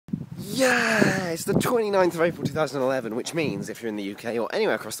Yeah, it's the 29th of April 2011, which means if you're in the UK or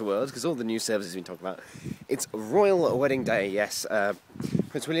anywhere across the world, because all the news services have been talking about, it's Royal Wedding Day, yes.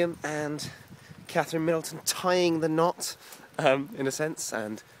 Prince William and Catherine Middleton tying the knot, in a sense,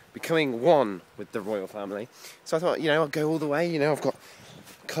 and becoming one with the royal family. So I thought, I'll go all the way. I've got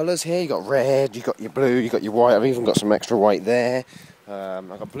colours here. You've got red, you've got your blue, you've got your white. I've even got some extra white there. I've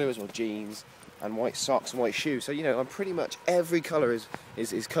got blue as well, jeans, and white socks and white shoes. So, I'm pretty much every colour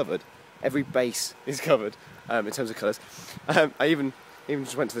is covered. Every base is covered in terms of colours. I even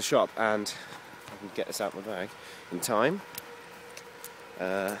just went to the shop, and I can get this out of my bag in time.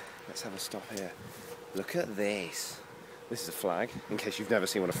 Let's have a stop here. Look at this. This is a flag, in case you've never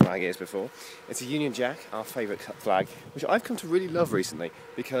seen what a flag is before. It's a Union Jack, our favourite flag, which I've come to really love recently,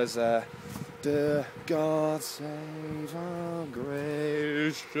 because God save our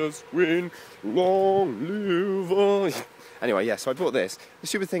gracious Queen, long live our... Anyway, yeah, so I bought this. The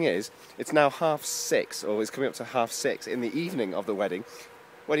stupid thing is, it's now 6:30, or it's coming up to 6:30 in the evening of the wedding.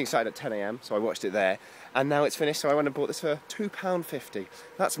 Wedding started at 10 AM, so I watched it there, and now it's finished, so I went and bought this for £2.50.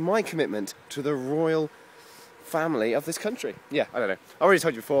 That's my commitment to the royal family of this country. Yeah, I don't know. I already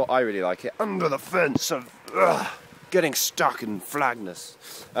told you before, I really like it. Under the fence of getting stuck in flagness.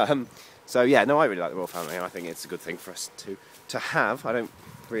 So yeah, no, I really like the royal family, and I think it's a good thing for us to have. I don't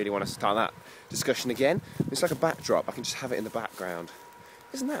really want to start that discussion again. It's like a backdrop. I can just have it in the background.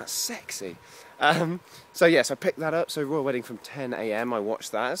 Isn't that sexy? So yes, I picked that up. So royal wedding from 10 AM. I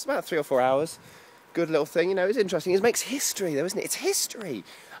watched that. It's about 3 or 4 hours. Good little thing. It's interesting. It makes history, though, isn't it? It's history.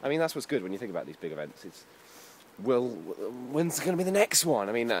 I mean, that's what's good when you think about these big events. It's when's going to be the next one?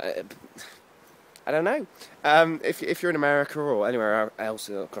 I mean, I don't know. If you're in America or anywhere else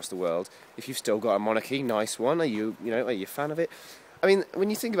across the world, if you've still got a monarchy, nice one. Are you a fan of it? I mean, when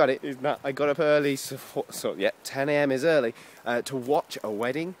you think about it, I got up early, so 10 AM is early, to watch a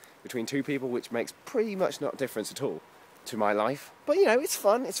wedding between two people, which makes pretty much not a difference at all to my life. But, it's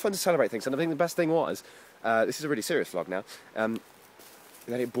fun. It's fun to celebrate things. And I think the best thing was, this is a really serious vlog now,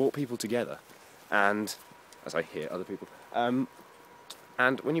 that it brought people together. And, as I hear other people, and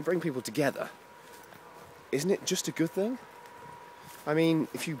when you bring people together, isn't it just a good thing? I mean,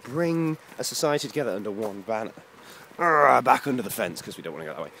 if you bring a society together under one banner, back under the fence, because we don't want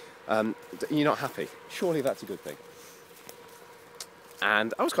to go that way, you're not happy. Surely that's a good thing.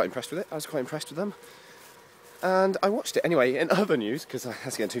 And I was quite impressed with it. I was quite impressed with them. And I watched it. Anyway, in other news, because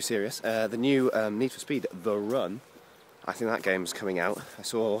that's getting too serious, the new Need for Speed, The Run, I think that game's coming out. I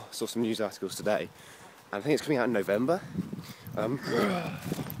saw some news articles today, and I think it's coming out in November.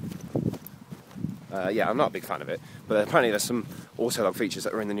 Yeah, I'm not a big fan of it, but apparently there's some autolog features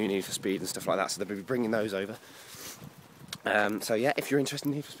that are in the new Need for Speed and stuff like that, so they'll be bringing those over. So yeah, if you're interested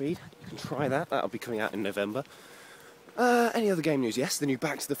in Need for Speed, you can try that. That'll be coming out in November. Any other game news? Yes, the new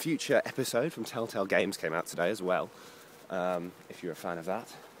Back to the Future episode from Telltale Games came out today as well, if you're a fan of that.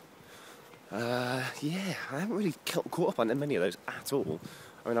 Yeah, I haven't really caught up on many of those at all.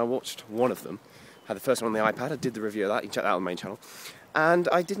 I mean, I watched one of them, had the first one on the iPad, I did the review of that, you can check that out on the main channel, and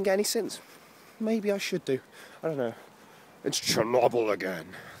I didn't get any since. Maybe I should do. I don't know. It's Chernobyl again.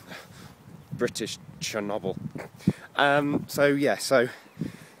 British Chernobyl. So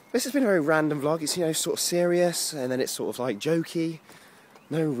this has been a very random vlog. It's sort of serious, and then it's sort of like jokey.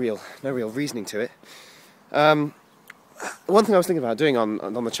 No real reasoning to it. One thing I was thinking about doing on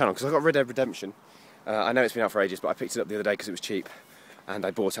the channel, because I got Red Dead Redemption. I know it's been out for ages, but I picked it up the other day because it was cheap, and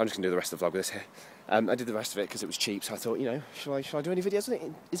I bought it. I'm just going to do the rest of the vlog with this here. I did the rest of it because it was cheap, so I thought, shall I do any videos on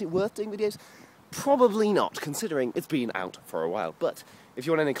it? Is it worth doing videos? Probably not, considering it's been out for a while. But if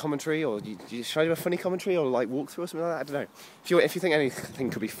you want any commentary, or should I do a funny commentary, or like walkthrough or something like that? I don't know. If you think anything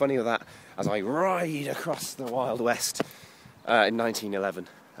could be funny with that, as I ride across the Wild West in 1911,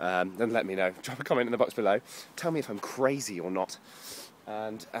 then let me know. Drop a comment in the box below. Tell me if I'm crazy or not,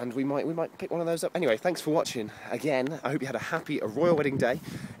 and we might pick one of those up. Anyway, thanks for watching again. I hope you had a happy royal wedding day.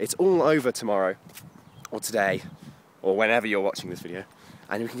 It's all over tomorrow, or today, or whenever you're watching this video,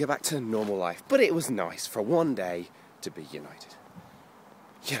 and we can get back to normal life. But it was nice for one day to be united.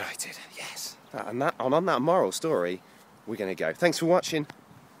 United, yes. And on that moral story, we're going to go. Thanks for watching.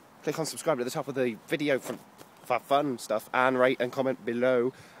 Click on subscribe at the top of the video for fun stuff, and rate and comment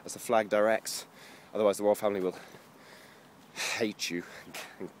below as the flag directs. Otherwise the royal family will hate you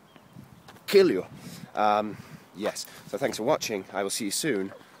and kill you. Yes, so thanks for watching. I will see you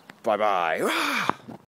soon. Bye bye.